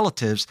Lucy's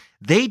relatives,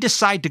 they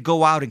decide to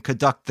go out and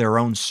conduct their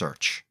own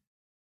search.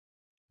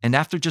 And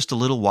after just a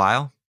little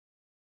while,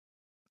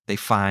 they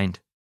find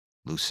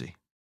Lucy.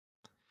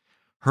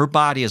 Her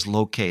body is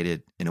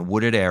located in a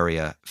wooded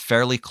area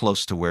fairly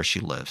close to where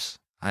she lives.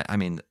 I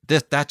mean,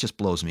 that just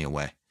blows me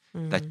away,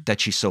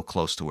 that she's so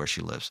close to where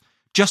she lives,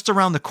 just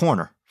around the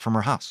corner from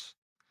her house.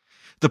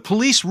 The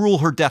police rule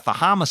her death a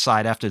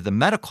homicide after the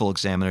medical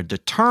examiner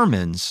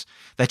determines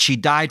that she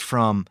died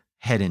from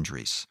head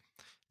injuries.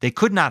 They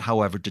could not,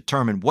 however,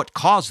 determine what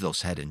caused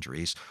those head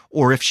injuries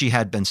or if she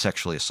had been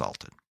sexually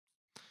assaulted.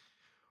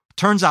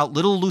 Turns out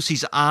little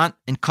Lucy's aunt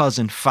and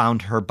cousin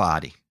found her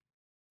body.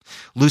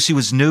 Lucy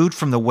was nude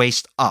from the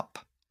waist up,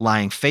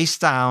 lying face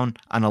down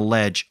on a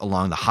ledge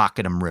along the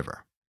Hockanum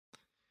River.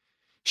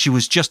 She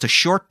was just a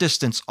short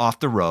distance off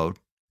the road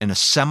in a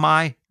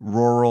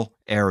semi-rural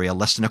area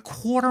less than a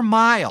quarter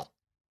mile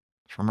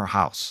from her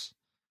house.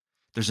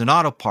 There's an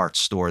auto parts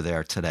store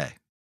there today.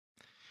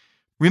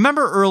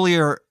 Remember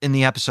earlier in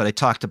the episode, I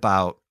talked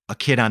about a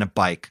kid on a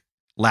bike,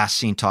 last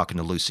seen talking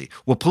to Lucy.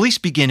 Well, police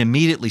begin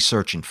immediately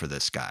searching for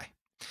this guy.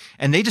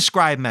 And they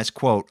describe him as,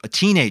 quote, a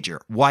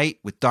teenager, white,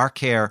 with dark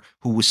hair,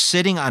 who was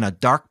sitting on a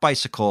dark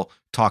bicycle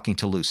talking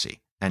to Lucy,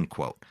 end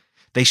quote.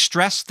 They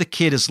stress the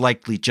kid is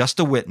likely just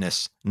a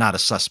witness, not a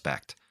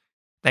suspect.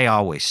 They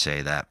always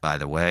say that, by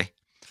the way.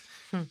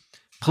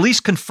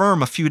 Police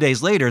confirm a few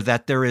days later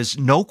that there is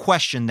no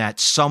question that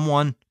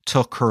someone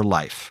took her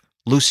life.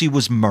 Lucy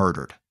was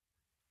murdered.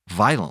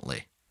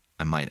 Violently,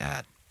 I might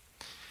add.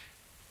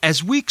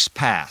 As weeks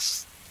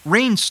pass,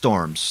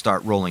 rainstorms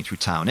start rolling through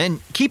town. And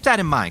keep that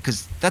in mind,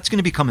 because that's going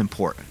to become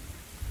important.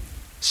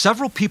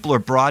 Several people are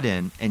brought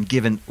in and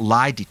given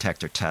lie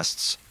detector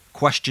tests,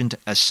 questioned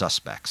as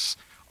suspects.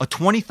 A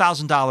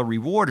 $20,000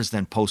 reward is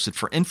then posted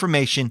for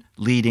information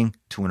leading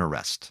to an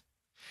arrest.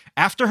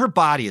 After her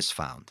body is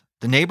found,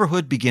 the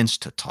neighborhood begins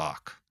to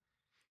talk.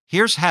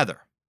 Here's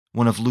Heather,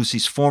 one of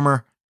Lucy's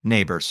former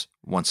neighbors,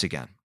 once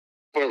again.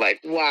 We're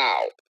like,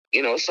 wow,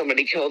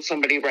 somebody killed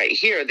somebody right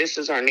here. This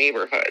is our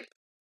neighborhood.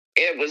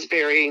 It was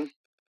very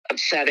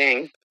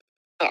upsetting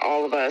to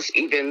all of us,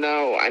 even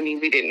though,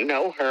 we didn't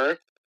know her.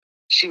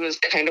 She was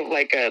kind of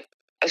like a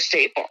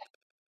staple.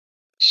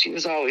 She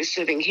was always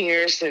sitting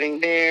here, sitting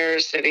there,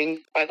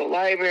 sitting by the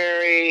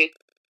library.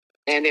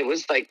 And it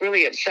was like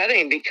really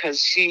upsetting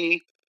because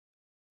she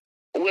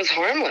was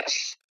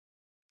harmless.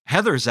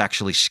 Heather is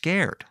actually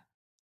scared.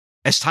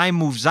 As time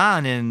moves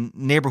on and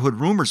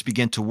neighborhood rumors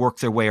begin to work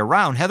their way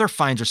around, Heather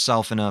finds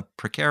herself in a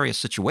precarious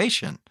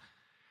situation.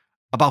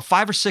 About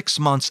 5 or 6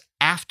 months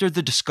after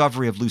the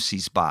discovery of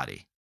Lucy's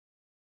body,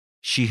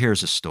 she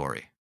hears a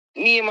story.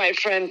 Me and my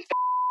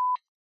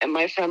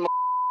friend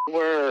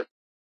were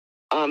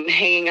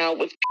hanging out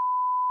with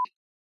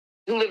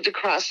who lived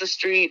across the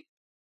street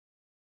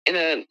in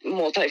a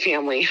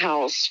multifamily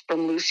house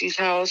from Lucy's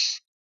house.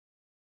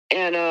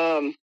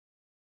 And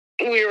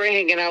we were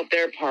hanging out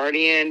there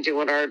partying,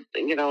 doing our,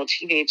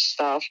 teenage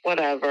stuff,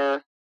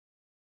 whatever.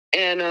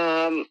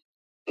 And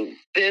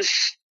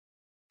this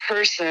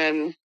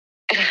person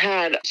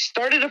had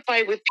started a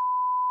fight with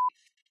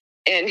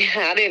and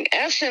had in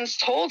essence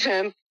told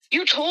him,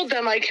 you told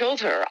them I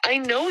killed her. I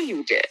know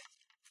you did.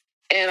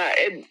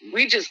 And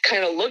we just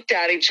kind of looked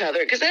at each other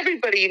because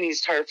everybody in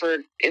East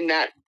Hartford, in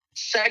that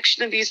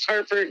section of East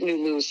Hartford, knew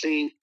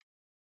Lucy.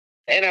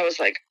 And I was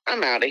like,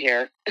 I'm out of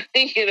here.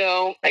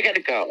 I got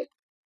to go.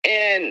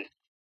 And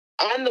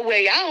on the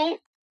way out,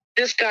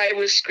 this guy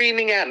was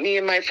screaming at me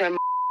and my friend,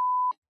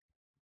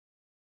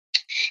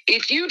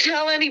 if you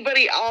tell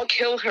anybody I'll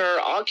kill her,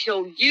 I'll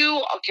kill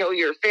you, I'll kill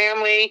your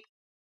family.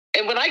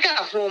 And when I got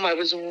home, I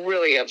was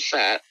really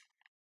upset.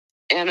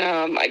 And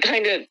I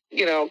kind of,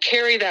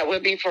 carried that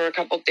with me for a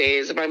couple of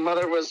days. And my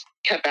mother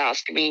kept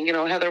asking me,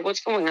 Heather,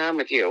 what's going on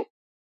with you?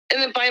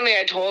 And then finally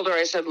I told her,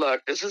 I said,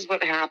 look, this is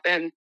what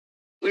happened.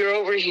 We were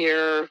over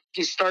here.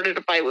 He started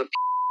a fight with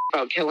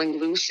about killing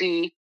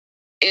Lucy.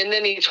 And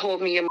then he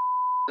told me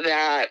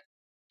that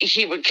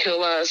he would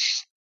kill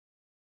us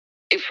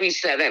if we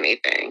said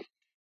anything.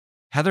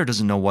 Heather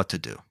doesn't know what to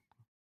do.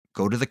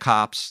 Go to the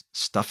cops,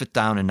 stuff it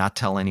down, and not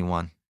tell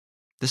anyone.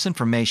 This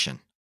information,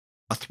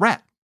 a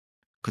threat,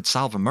 could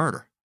solve a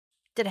murder.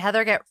 Did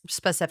Heather get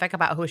specific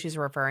about who she's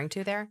referring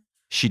to there?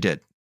 She did.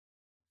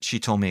 She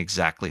told me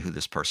exactly who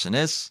this person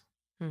is,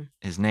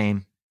 his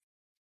name,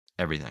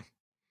 everything.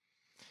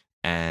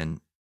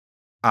 And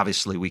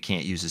obviously we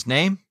can't use his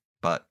name,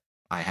 but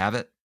I have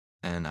it,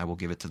 and I will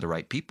give it to the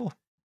right people.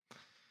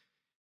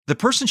 The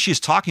person she is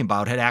talking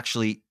about had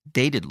actually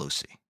dated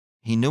Lucy.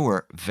 He knew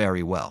her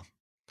very well.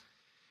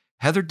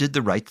 Heather did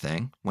the right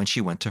thing when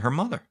she went to her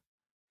mother.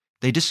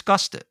 They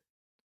discussed it.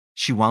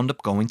 She wound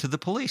up going to the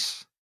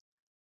police.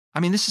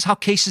 This is how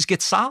cases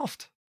get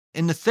solved.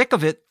 In the thick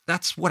of it,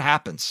 that's what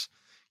happens,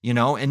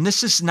 and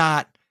this is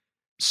not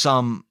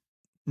some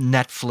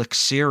Netflix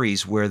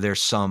series where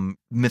there's some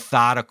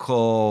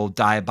methodical,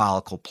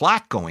 diabolical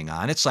plot going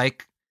on. It's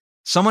like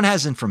someone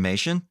has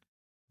information,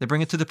 they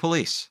bring it to the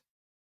police.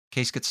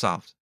 Case gets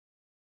solved.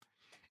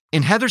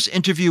 In Heather's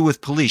interview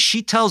with police,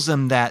 she tells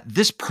them that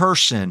this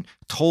person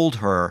told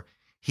her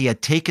he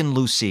had taken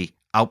Lucy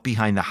out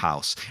behind the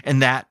house,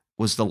 and that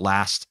was the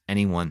last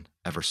anyone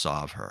ever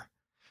saw of her.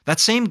 That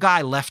same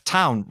guy left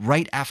town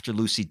right after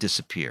Lucy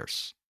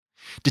disappears.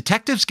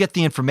 Detectives get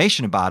the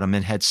information about him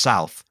and head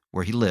south,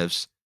 where he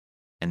lives,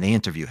 and they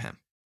interview him.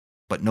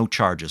 But no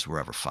charges were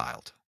ever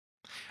filed.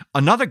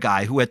 Another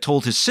guy who had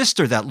told his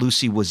sister that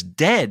Lucy was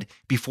dead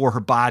before her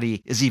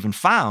body is even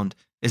found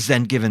is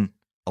then given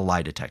a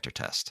lie detector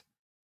test.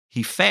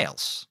 He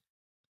fails.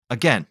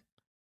 Again,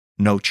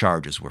 no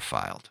charges were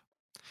filed.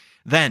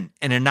 Then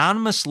an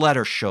anonymous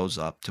letter shows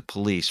up to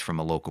police from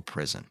a local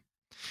prison.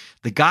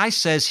 The guy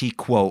says he,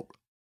 quote,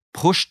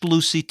 pushed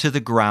Lucy to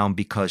the ground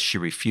because she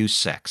refused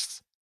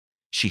sex.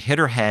 She hit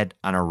her head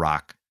on a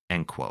rock,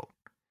 end quote.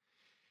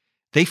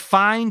 They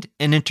find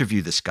and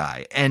interview this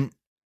guy, and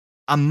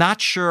I'm not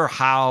sure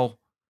how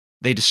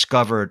they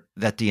discovered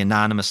that the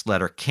anonymous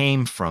letter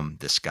came from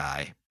this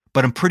guy,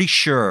 but I'm pretty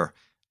sure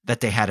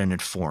that they had an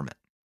informant.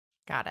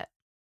 Got it.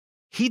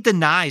 He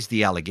denies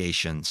the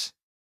allegations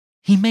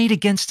he made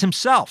against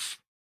himself.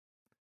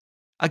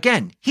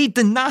 Again, he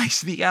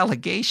denies the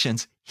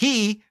allegations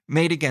he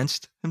made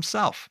against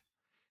himself.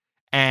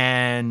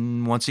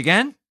 And once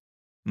again,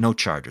 no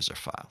charges are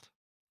filed.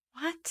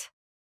 What?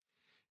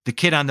 The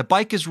kid on the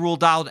bike is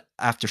ruled out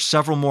after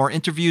several more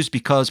interviews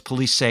because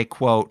police say,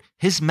 quote,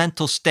 his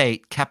mental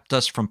state kept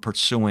us from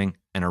pursuing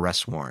an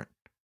arrest warrant,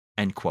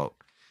 end quote.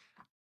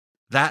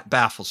 That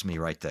baffles me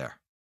right there.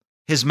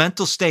 His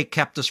mental state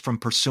kept us from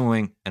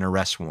pursuing an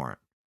arrest warrant.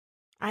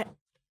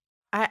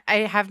 I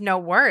have no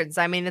words.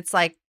 I mean, it's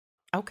like,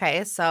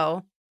 okay,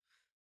 so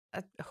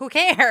who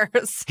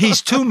cares?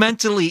 He's too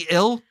mentally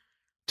ill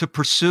to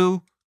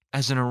pursue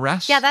as an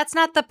arrest? Yeah, that's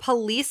not the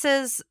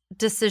police's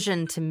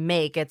decision to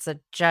make. It's a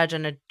judge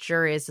and a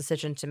jury's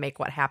decision to make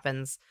what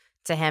happens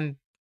to him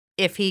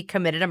if he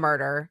committed a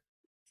murder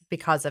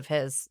because of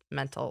his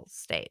mental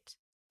state.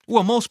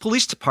 Well, most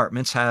police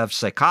departments have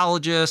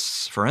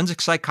psychologists,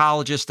 forensic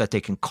psychologists that they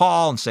can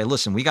call and say,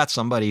 listen, we got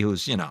somebody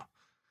who's,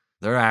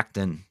 they're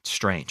acting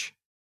strange.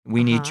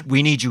 We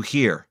need you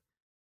here.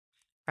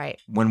 Right.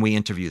 When we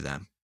interview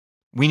them.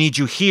 We need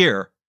you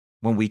here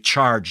when we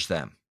charge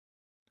them.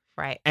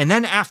 Right. And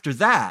then after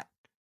that,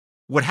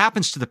 what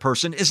happens to the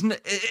person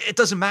it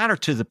doesn't matter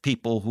to the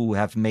people who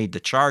have made the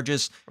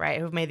charges. Right.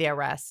 Who've made the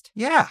arrest.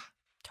 Yeah.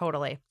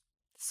 Totally.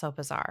 So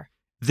bizarre.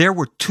 There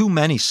were too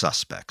many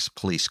suspects,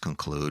 police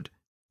conclude,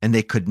 and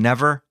they could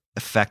never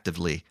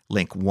effectively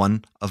link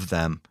one of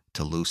them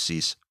to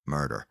Lucy's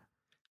murder.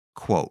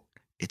 Quote,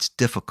 it's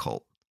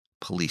difficult,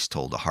 police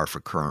told a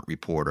Hartford Courant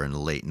reporter in the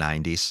late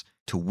 90s,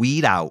 to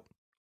weed out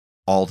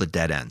all the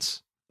dead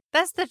ends.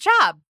 That's the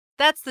job.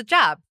 That's the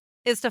job,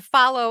 is to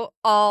follow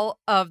all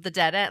of the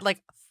dead end,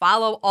 like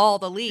follow all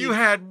the leads. You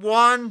had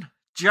one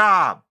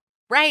job.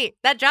 Right.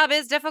 That job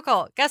is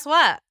difficult. Guess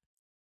what?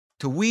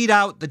 To weed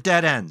out the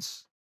dead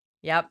ends.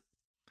 Yep.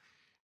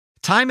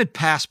 Time had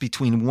passed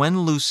between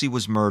when Lucy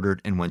was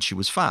murdered and when she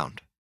was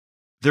found.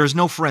 There is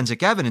no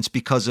forensic evidence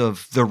because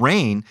of the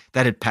rain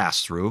that had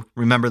passed through.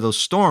 Remember those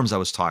storms I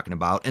was talking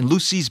about? And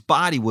Lucy's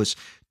body was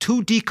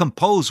too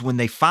decomposed when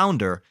they found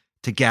her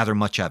to gather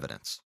much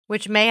evidence.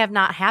 Which may have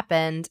not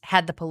happened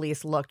had the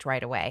police looked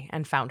right away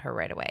and found her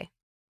right away.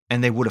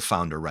 And they would have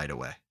found her right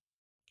away.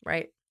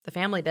 Right. The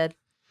family did.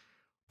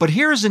 But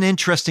here's an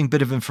interesting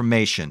bit of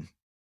information,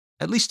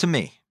 at least to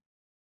me.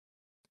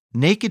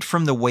 Naked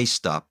from the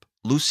waist up,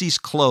 Lucy's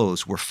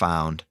clothes were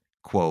found,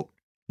 quote,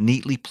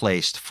 neatly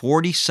placed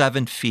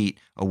 47 feet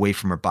away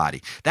from her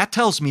body. That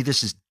tells me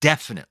this is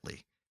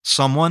definitely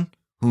someone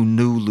who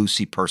knew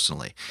Lucy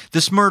personally.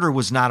 This murder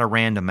was not a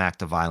random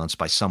act of violence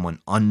by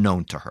someone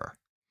unknown to her.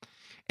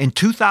 In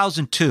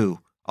 2002,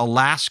 a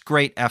last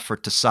great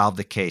effort to solve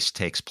the case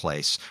takes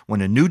place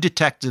when a new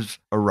detective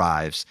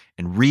arrives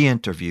and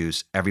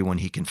re-interviews everyone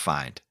he can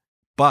find.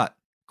 But,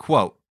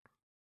 quote,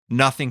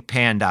 nothing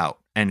panned out,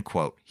 end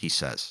quote, he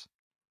says.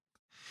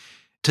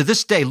 To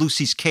this day,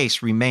 Lucy's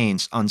case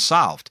remains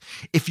unsolved.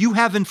 If you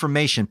have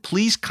information,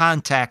 please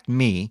contact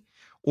me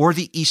or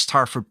the East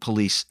Hartford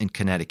Police in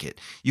Connecticut.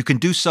 You can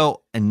do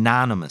so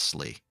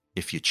anonymously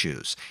if you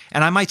choose.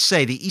 And I might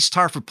say the East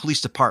Hartford Police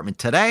Department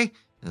today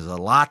is a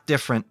lot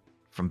different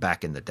from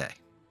back in the day.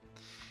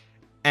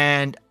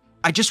 And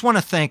I just want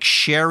to thank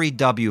Sherry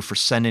W. for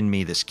sending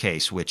me this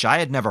case, which I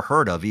had never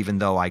heard of, even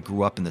though I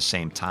grew up in the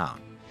same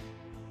town.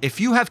 If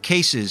you have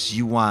cases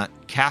you want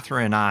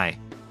Catherine and I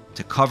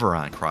to cover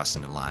on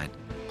Crossing the Line,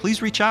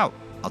 please reach out.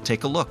 I'll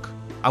take a look.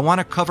 I want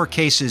to cover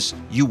cases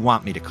you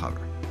want me to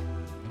cover.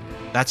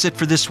 That's it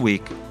for this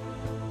week.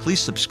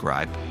 Please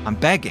subscribe. I'm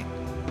begging.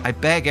 I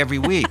beg every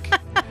week.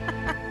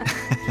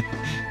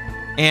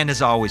 And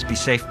as always, be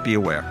safe, be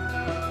aware.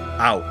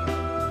 Out.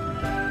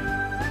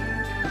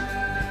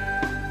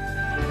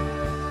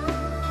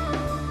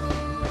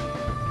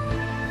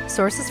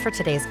 Sources for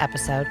today's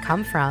episode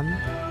come from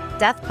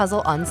Death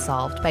Puzzle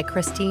Unsolved by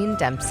Christine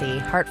Dempsey,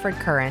 Hartford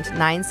Courant,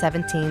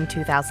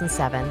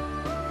 9/17/2007.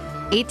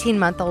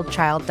 18-month-old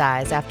child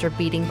dies after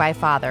beating by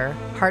father,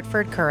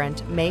 Hartford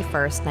Courant, May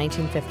 1st,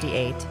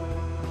 1958.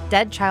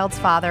 Dead child's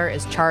father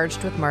is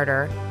charged with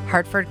murder,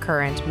 Hartford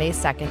Courant, May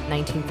 2nd,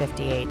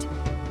 1958.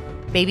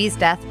 Baby's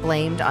death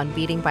blamed on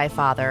beating by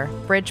father,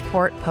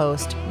 Bridgeport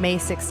Post, May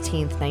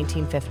 16th,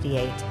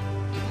 1958.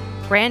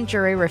 Grand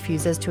jury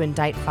refuses to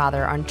indict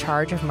father on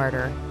charge of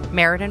murder,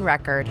 Meriden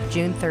Record,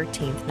 June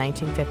 13th,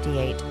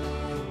 1958.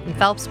 And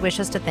Phelps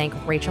wishes to thank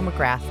Rachel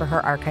McGrath for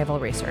her archival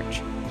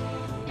research.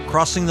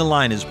 Crossing the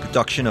Line is a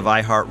production of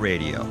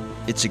iHeartRadio.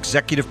 It's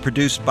executive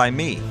produced by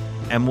me,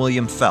 M.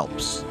 William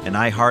Phelps, and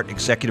iHeart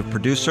executive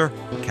producer,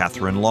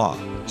 Catherine Law.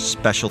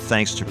 Special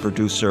thanks to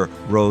producer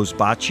Rose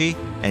Bacci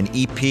and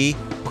EP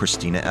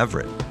Christina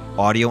Everett.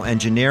 Audio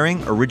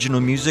engineering,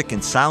 original music,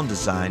 and sound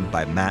design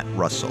by Matt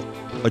Russell.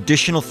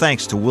 Additional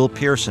thanks to Will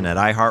Pearson at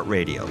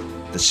iHeartRadio.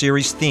 The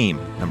series theme,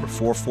 number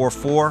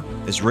 444,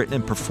 is written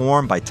and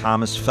performed by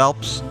Thomas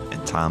Phelps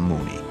and Tom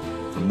Mooney.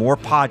 For more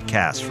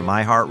podcasts from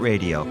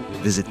iHeartRadio,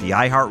 visit the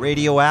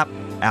iHeartRadio app,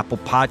 Apple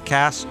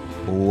Podcasts,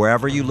 or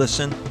wherever you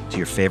listen to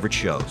your favorite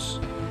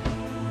shows.